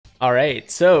Alright,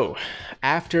 so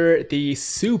after the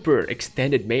super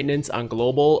extended maintenance on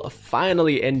Global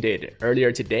finally ended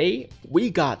earlier today,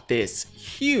 we got this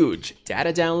huge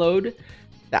data download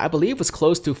that I believe was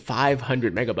close to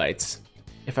 500 megabytes,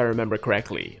 if I remember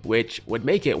correctly, which would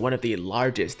make it one of the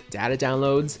largest data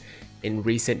downloads in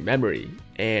recent memory.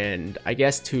 And I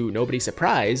guess to nobody's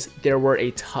surprise, there were a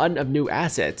ton of new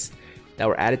assets that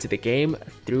were added to the game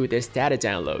through this data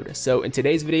download. So in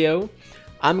today's video,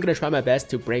 I'm gonna try my best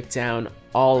to break down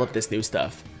all of this new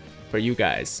stuff for you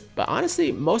guys. But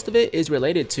honestly, most of it is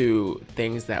related to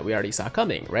things that we already saw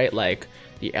coming, right? Like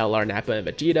the LR Nappa and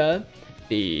Vegeta,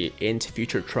 the Int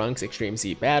Future Trunks Extreme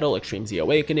Z Battle, Extreme Z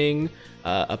Awakening,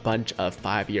 a bunch of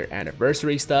 5-year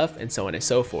anniversary stuff, and so on and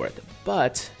so forth.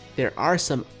 But there are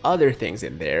some other things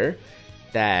in there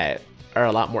that are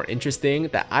a lot more interesting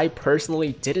that I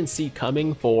personally didn't see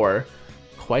coming for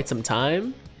quite some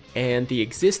time. And the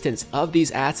existence of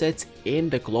these assets in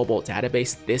the global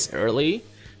database this early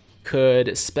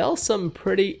could spell some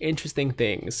pretty interesting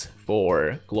things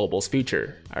for Global's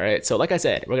future. Alright, so like I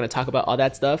said, we're going to talk about all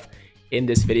that stuff in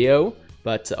this video.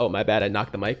 But, oh my bad, I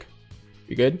knocked the mic.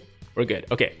 You good? We're good.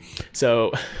 Okay,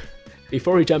 so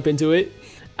before we jump into it,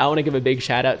 I want to give a big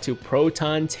shout out to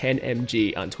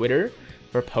Proton10mg on Twitter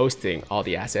for posting all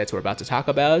the assets we're about to talk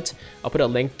about. I'll put a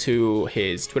link to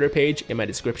his Twitter page in my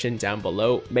description down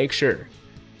below. Make sure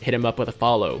hit him up with a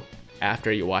follow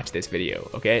after you watch this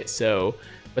video, okay? So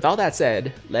with all that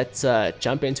said, let's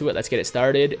jump into it. Let's get it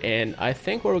started. And I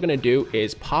think what we're gonna do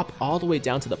is pop all the way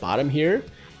down to the bottom here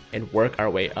and work our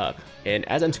way up. And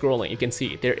as I'm scrolling, you can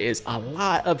see there is a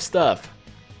lot of stuff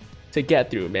to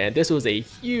get through, man. This was a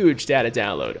huge data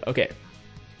download. Okay,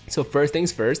 so first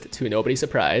things first, to nobody's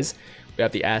surprise, we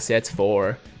have the assets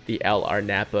for the LR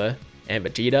Nappa and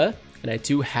Vegeta, and I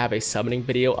do have a summoning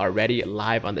video already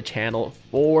live on the channel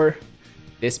for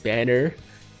this banner.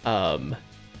 I'm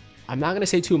not gonna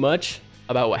say too much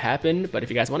about what happened, but if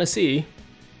you guys want to see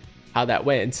how that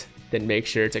went, then make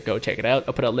sure to go check it out.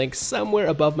 I'll put a link somewhere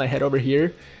above my head over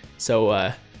here, so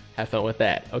have fun with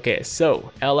that. Okay,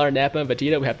 so LR Nappa and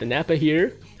Vegeta, we have the Nappa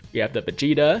here, we have the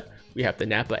Vegeta, we have the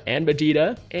Nappa and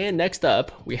Vegeta, and next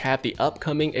up, we have the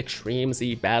upcoming Extreme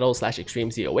Z Battle /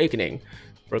 Extreme Z Awakening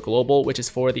for Global, which is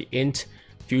for the Int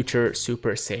Future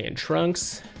Super Saiyan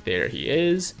Trunks. There he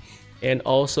is. And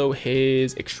also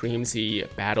his Extreme Z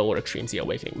Battle or Extreme Z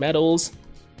Awakening medals.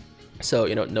 So,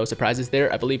 you know, no surprises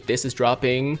there. I believe this is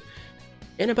dropping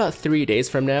in about 3 days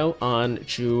from now on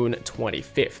June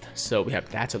 25th. So we have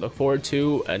that to look forward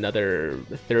to. Another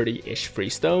 30-ish free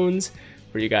stones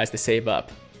for you guys to save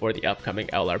up for the upcoming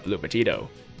LR Blue Vegito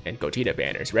and Gogeta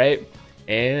banners, right?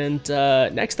 And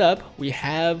next up, we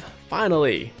have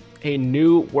finally a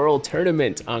new world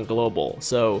tournament on Global.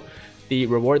 So the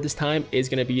reward this time is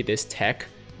going to be this Tech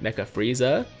Mecha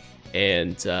Frieza,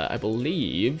 and I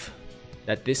believe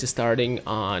that this is starting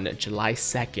on July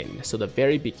 2nd, so the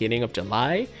very beginning of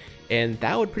July, and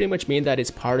that would pretty much mean that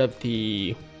it's part of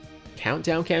the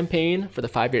countdown campaign for the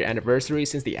 5-year anniversary,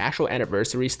 since the actual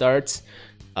anniversary starts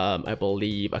I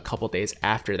believe a couple days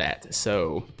after that.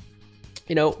 So,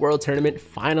 you know, World Tournament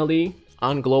finally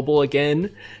on Global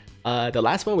again. The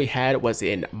last one we had was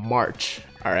in March.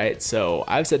 All right, so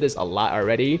I've said this a lot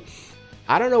already.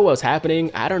 I don't know what's happening.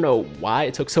 I don't know why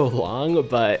it took so long,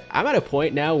 but I'm at a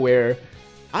point now where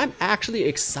I'm actually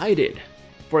excited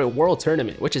for a World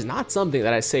Tournament, which is not something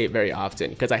that I say very often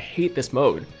because I hate this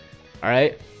mode. All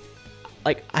right.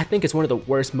 Like, I think it's one of the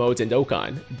worst modes in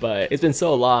Dokkan, but it's been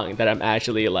so long that I'm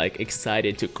actually like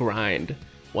excited to grind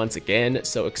once again.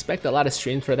 So expect a lot of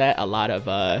streams for that, a lot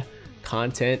of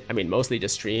content. I mean, mostly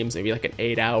just streams, maybe like an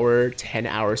 8-hour,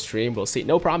 10-hour stream. We'll see.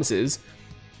 No promises,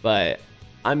 but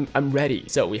I'm ready.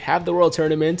 So we have the World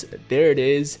Tournament. There it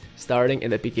is, starting in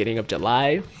the beginning of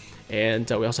July, and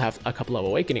we also have a couple of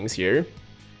awakenings here.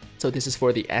 So this is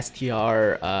for the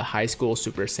STR High School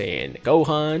Super Saiyan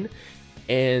Gohan.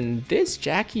 And this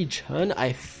Jackie Chun,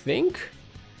 I think,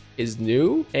 is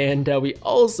new. And we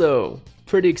also,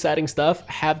 pretty exciting stuff,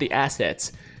 have the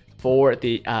assets for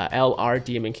the LR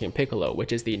Demon King Piccolo,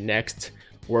 which is the next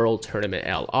World Tournament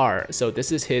LR. So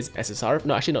this is his SSR.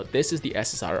 No, actually, no, this is the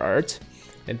SSR art.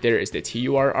 And there is the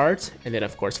TUR art. And then,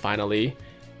 of course, finally,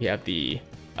 we have the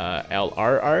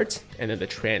LR art. And then the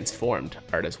transformed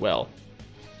art as well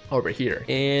over here.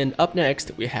 And up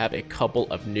next, we have a couple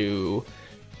of new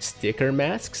sticker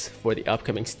masks for the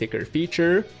upcoming sticker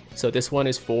feature. So this one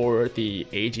is for the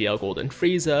AGL Golden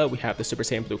Frieza. We have the Super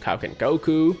Saiyan Blue Kaioken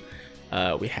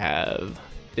Goku. We have,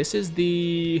 this is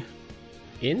the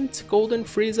Int Golden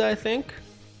Frieza, I think.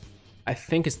 I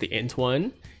think it's the Int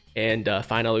one. And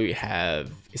finally we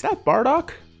have, is that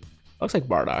Bardock? Looks like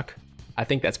Bardock. I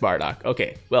think that's Bardock.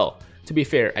 Okay, well, to be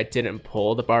fair, I didn't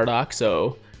pull the Bardock,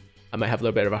 so I might have a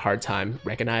little bit of a hard time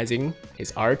recognizing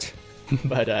his art.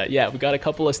 But yeah, we got a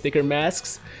couple of sticker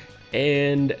masks.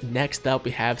 And next up,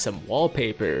 we have some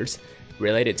wallpapers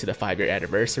related to the 5-year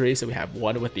anniversary. So we have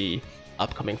one with the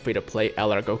upcoming free-to-play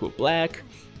LR Goku Black.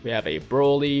 We have a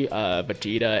Broly,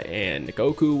 Vegeta, and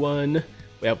Goku one.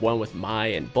 We have one with Mai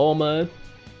and Bulma.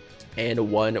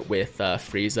 And one with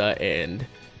Frieza and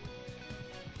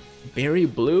Berry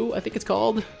Blue, I think it's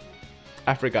called.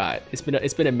 I forgot. It's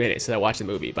been a minute since I watched the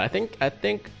movie, but I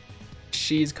think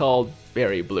she's called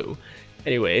Berry Blue.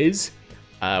 Anyways,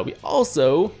 we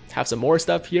also have some more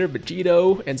stuff here.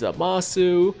 Vegito and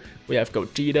Zamasu. We have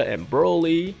Gogeta and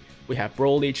Broly. We have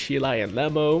Broly, Chilai, and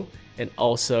Lemo, and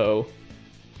also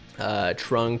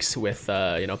Trunks with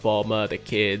Bulma, the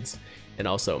kids, and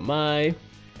also Mai.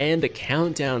 And the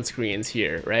countdown screens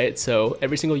here, right? So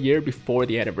every single year before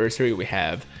the anniversary, we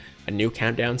have a new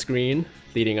countdown screen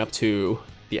leading up to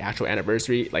the actual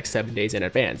anniversary, like 7 days in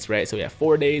advance, right? So we have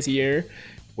 4 days here,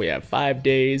 we have 5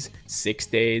 days, 6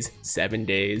 days, 7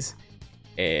 days,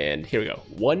 and here we go.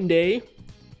 1 day,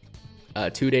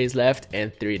 2 days left,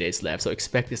 and 3 days left. So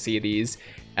expect to see these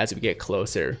as we get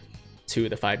closer to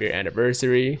the 5-year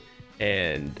anniversary.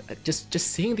 And just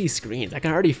seeing these screens, I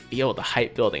can already feel the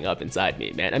hype building up inside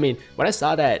me, man. I mean, when I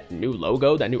saw that new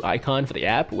logo, that new icon for the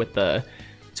app with the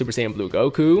Super Saiyan Blue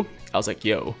Goku, I was like,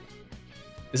 yo,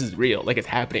 this is real, like it's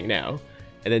happening now.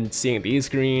 And then seeing these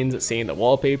screens, seeing the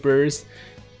wallpapers,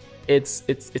 it's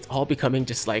all becoming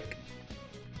just like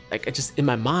it just in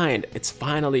my mind, it's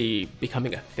finally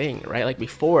becoming a thing, right? Like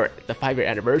before, the 5-year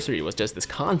anniversary was just this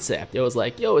concept. It was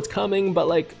like, yo, it's coming, but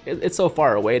like it's so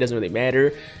far away, it doesn't really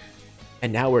matter.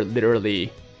 And now we're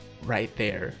literally right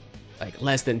there. Like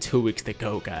less than 2 weeks to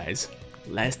go, guys.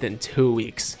 Less than 2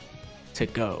 weeks to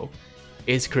go.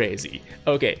 It's crazy.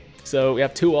 Okay, so we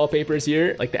have 2 wallpapers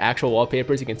here, like the actual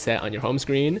wallpapers you can set on your home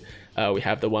screen. We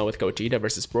have the one with Gogeta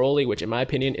versus Broly, which in my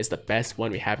opinion is the best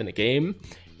one we have in the game.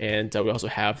 And we also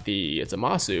have the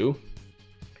Zamasu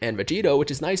and Vegito, which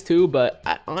is nice too, but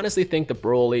I honestly think the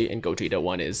Broly and Gogeta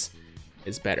one is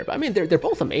better. But I mean, they're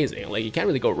both amazing. Like you can't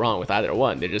really go wrong with either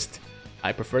one.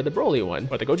 I prefer the Broly one,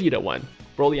 or the Gogeta one.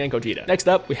 Broly and Gogeta. Next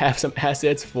up, we have some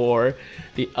assets for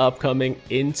the upcoming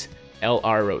INT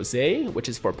LR Rosé, which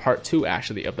is for part 2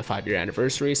 actually of the 5-year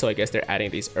anniversary. So I guess they're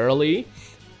adding these early.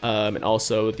 And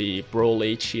also the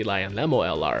Broly, Chilai, and Lemo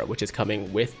LR, which is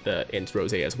coming with the INT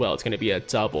Rosé as well. It's going to be a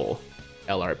double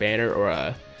LR banner, or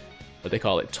a, what they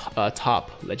call it, top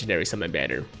legendary summon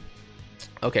banner.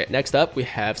 Okay, next up, we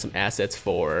have some assets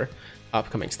for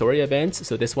upcoming story events.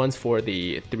 So this one's for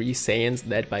the 3 Saiyans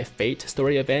led by Fate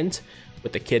story event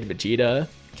with the Kid Vegeta,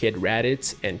 Kid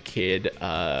Raditz, and Kid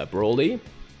Broly.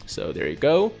 So there you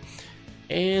go.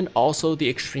 And also the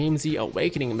Extreme Z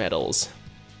Awakening medals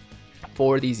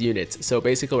for these units. So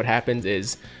basically what happens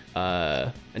is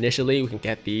initially we can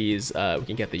get these, we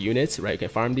can get the units, right? We can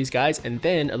farm these guys, and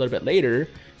then a little bit later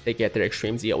they get their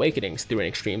Extreme Z Awakenings through an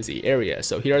Extreme Z area.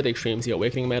 So here are the Extreme Z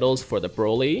Awakening medals for the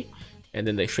Broly, and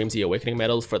then the Extreme Z Awakening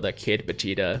medals for the Kid,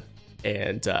 Vegeta,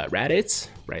 and Raditz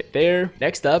right there.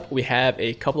 Next up, we have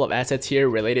a couple of assets here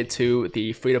related to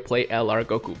the free-to-play LR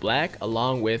Goku Black,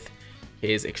 along with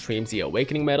his Extreme Z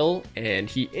Awakening medal, and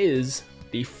he is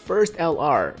the first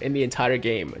LR in the entire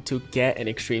game to get an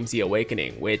Extreme Z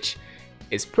Awakening, which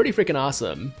is pretty freaking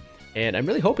awesome. And I'm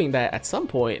really hoping that at some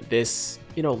point this,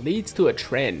 leads to a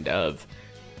trend of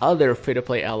other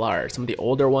free-to-play LRs, some of the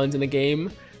older ones in the game,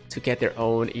 to get their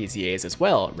own EZAs as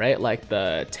well, right? Like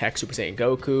the Tech Super Saiyan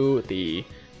Goku, the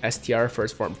STR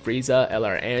First Form Frieza,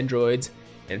 LR Androids,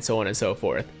 and so on and so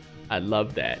forth. I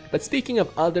love that. But speaking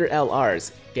of other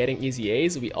LRs getting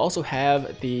EZAs, we also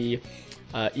have the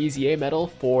EZA medal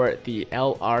for the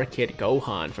LR Kid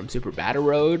Gohan from Super Battle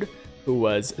Road, who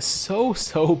was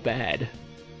so bad.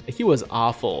 He was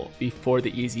awful before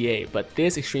the EZA, but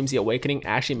this Extreme Z Awakening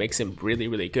actually makes him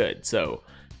really good. So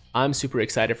I'm super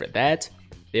excited for that.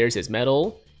 There's his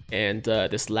medal, and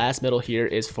this last medal here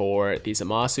is for the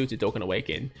Zamasu to Dokkan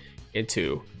Awaken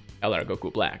into LR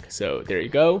Goku Black. So there you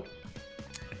go.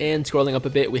 And scrolling up a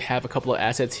bit, we have a couple of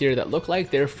assets here that look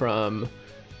like they're from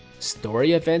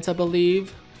story events, I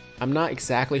believe. I'm not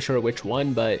exactly sure which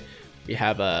one, but we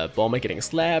have a Bulma getting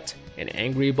slapped, an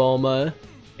angry Bulma,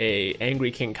 a angry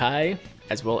King Kai,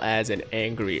 as well as an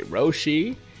angry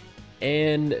Roshi.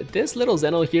 And this little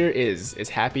Zeno here is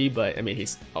happy, but I mean,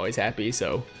 he's always happy,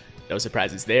 so no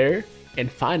surprises there.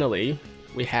 And finally,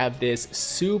 we have this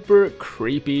super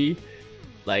creepy,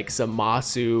 like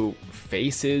Zamasu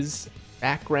faces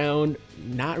background.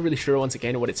 Not really sure once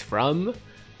again what it's from,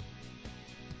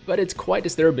 but it's quite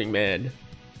disturbing, man.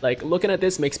 Like, looking at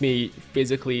this makes me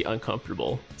physically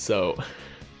uncomfortable. So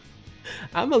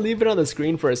I'm gonna leave it on the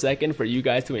screen for a second for you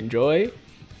guys to enjoy.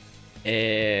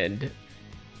 And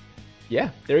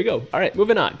yeah, there we go. All right,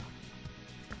 moving on.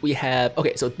 We have,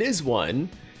 okay, so this one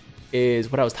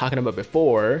is what I was talking about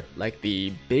before, like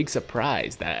the big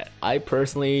surprise that I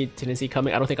personally didn't see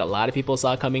coming. I don't think a lot of people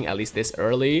saw coming, at least this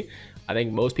early. I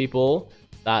think most people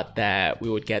thought that we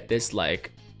would get this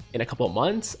like in a couple of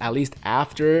months, at least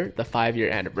after the 5-year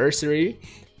anniversary.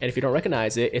 And if you don't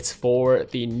recognize it, it's for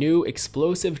the new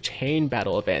explosive chain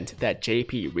battle event that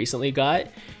JP recently got.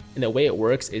 And the way it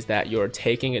works is that you're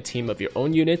taking a team of your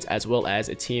own units as well as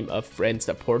a team of friend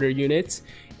supporter units,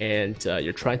 and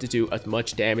you're trying to do as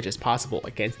much damage as possible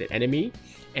against the enemy.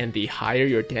 And the higher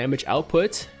your damage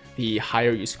output, the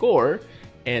higher you score,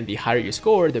 and the higher you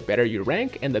score, the better you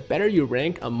rank, and the better you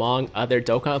rank among other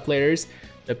Dokkan players,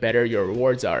 the better your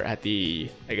rewards are at the,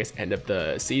 I guess, end of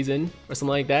the season or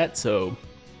something like that. So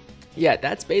yeah,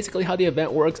 that's basically how the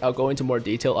event works. I'll go into more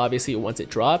detail obviously once it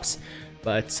drops.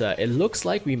 But it looks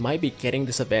like we might be getting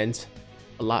this event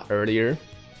a lot earlier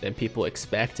than people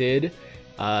expected,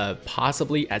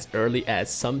 possibly as early as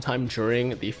sometime during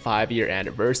the 5-year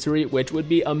anniversary, which would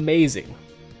be amazing.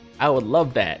 I would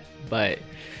love that, but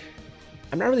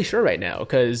I'm not really sure right now,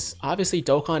 because obviously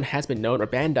Dokkan has been known, or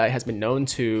Bandai has been known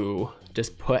to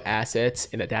just put assets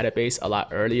in the database a lot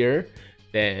earlier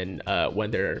than when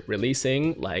they're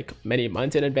releasing, like many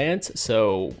months in advance.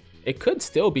 So it could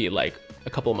still be like a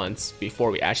couple months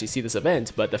before we actually see this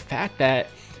event, but the fact that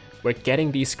we're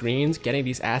getting these screens, getting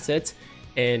these assets,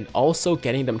 and also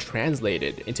getting them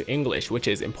translated into English, which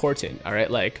is important, all right?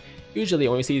 Like, usually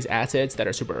when we see these assets that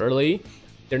are super early,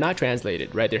 they're not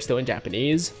translated, right? They're still in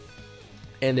Japanese,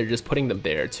 and they're just putting them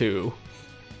there to,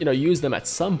 you know, use them at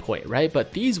some point, right?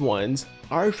 But these ones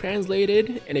are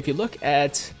translated, and if you look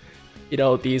at, you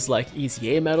know, these like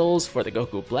EZA medals for the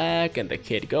Goku Black and the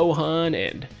Kid Gohan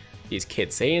and these Kid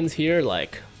Saiyans here,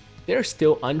 like, they're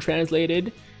still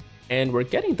untranslated, and we're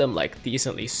getting them like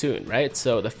decently soon, right?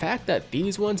 So the fact that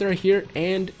these ones are here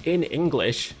and in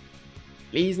English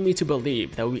leads me to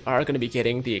believe that we are going to be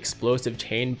getting the explosive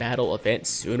chain battle event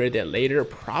sooner than later,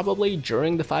 probably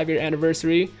during the 5-year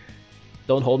anniversary.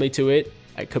 Don't hold me to it,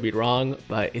 I could be wrong,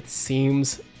 but it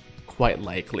seems quite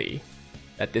likely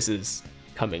that this is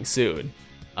coming soon,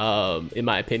 in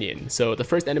my opinion. So the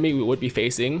first enemy we would be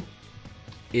facing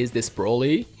is this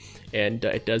Broly, and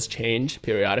it does change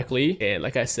periodically. And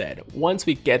like I said, once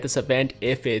we get this event,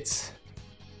 if it's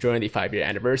during the 5-year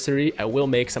anniversary, I will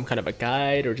make some kind of a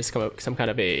guide or just some kind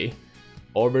of a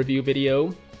overview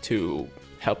video to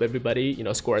help everybody, you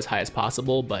know, score as high as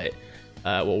possible, but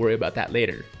we'll worry about that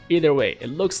later. Either way, it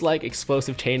looks like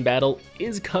Explosive Chain Battle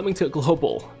is coming to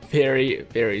global very,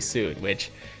 very soon,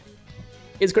 which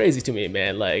is crazy to me,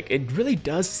 man. Like, it really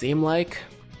does seem like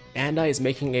Bandai is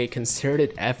making a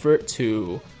concerted effort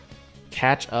to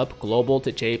catch up global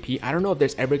to JP. I don't know if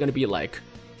there's ever going to be like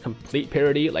complete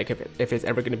parity, like if it's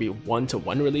ever going to be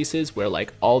one-to-one releases where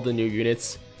like all the new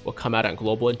units will come out on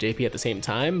global and JP at the same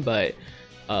time, but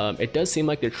it does seem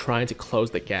like they're trying to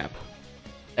close the gap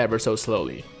ever so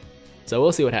slowly. So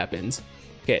we'll see what happens.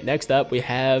 Okay, next up we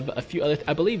have a few other,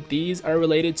 I believe these are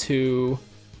related to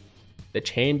the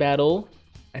chain battle,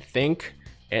 I think.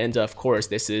 And of course,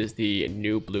 this is the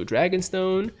new Blue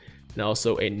Dragonstone, and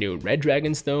also a new Red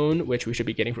Dragonstone, which we should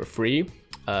be getting for free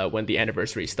when the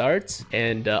anniversary starts.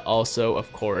 And also,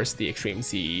 of course, the Extreme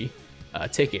Z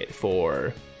ticket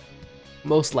for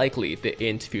most likely the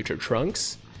Int Future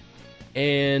Trunks,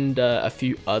 and a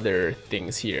few other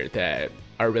things here that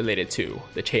are related to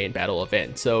the Chain Battle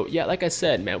event. So yeah, like I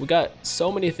said, man, we got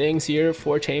so many things here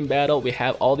for Chain Battle. We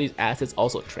have all these assets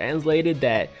also translated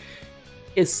that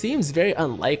it seems very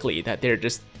unlikely that they're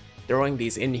just throwing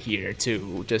these in here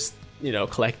to just, you know,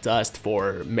 collect dust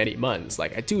for many months.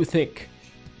 Like, I do think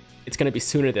it's going to be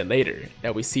sooner than later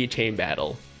that we see Chain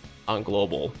Battle on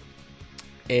global.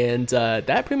 And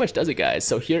that pretty much does it, guys.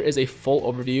 So here is a full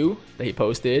overview that he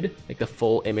posted, like the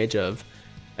full image of,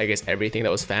 I guess, everything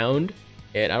that was found.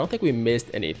 And I don't think we missed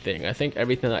anything. I think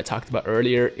everything that I talked about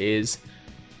earlier is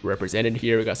represented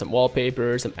here. We got some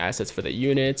wallpapers, some assets for the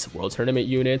units, World Tournament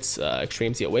units,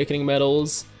 Extreme Z Awakening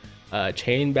medals,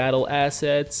 Chain Battle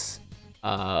assets,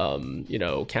 you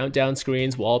know, countdown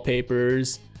screens,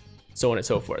 wallpapers, so on and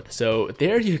so forth. So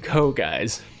there you go,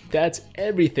 guys. That's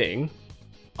everything,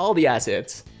 all the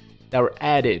assets that were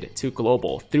added to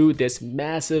global through this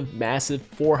massive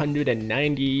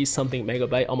 490 something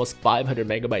megabyte, almost 500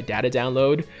 megabyte data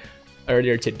download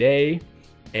earlier today.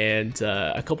 And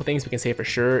a couple things we can say for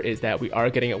sure is that we are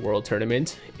getting a World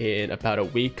Tournament in about a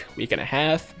week and a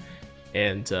half.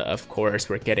 And of course,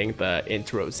 we're getting the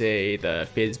Interose, the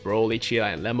Fizz Broly,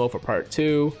 Chila, and Lemo for part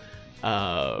 2.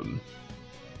 LR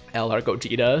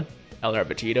Gogeta, LR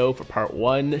Vegito for part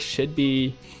 1 should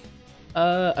be,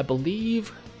 I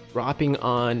believe, dropping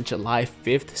on July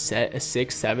 5th, 6th,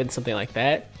 7th, something like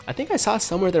that. I think I saw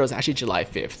somewhere that it was actually July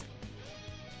 5th,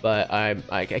 but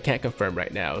I can't confirm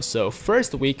right now. So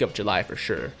first week of July for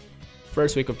sure.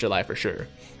 First week of July for sure.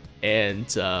 And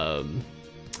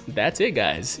that's it,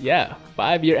 guys. Yeah,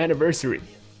 5-year anniversary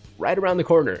right around the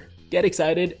corner. Get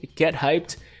excited, get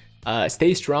hyped,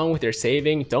 stay strong with your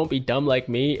saving. Don't be dumb like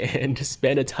me and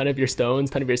spend a ton of your stones,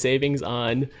 ton of your savings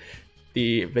on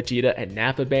the Vegeta and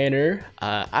Nappa banner.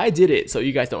 I did it, so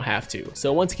you guys don't have to.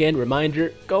 So once again,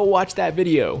 reminder, go watch that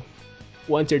video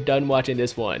once you're done watching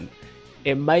this one.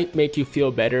 It might make you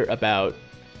feel better about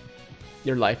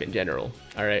your life in general.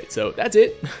 Alright, so that's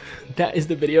it. That is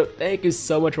the video. Thank you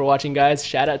so much for watching, guys.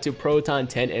 Shout out to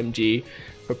Proton10mg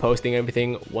for posting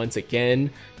everything once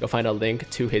again. You'll find a link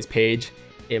to his page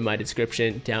in my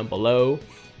description down below.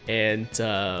 And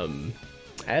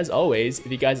as always,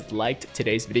 if you guys liked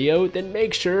today's video, then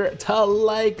make sure to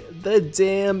like the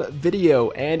damn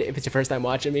video. And if it's your first time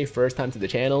watching me, first time to the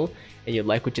channel, and you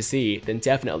like what you see, then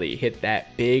definitely hit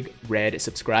that big red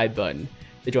subscribe button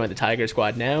to join the Tiger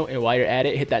Squad now. And while you're at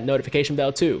it, hit that notification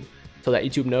bell too, so that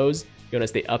YouTube knows you want to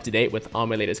stay up to date with all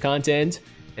my latest content.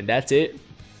 And that's it.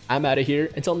 I'm out of here.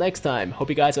 Until next time, hope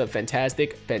you guys have a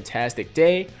fantastic, fantastic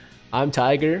day. I'm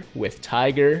Tiger with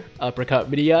Tiger Uppercut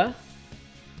Media,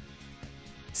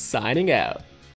 signing out.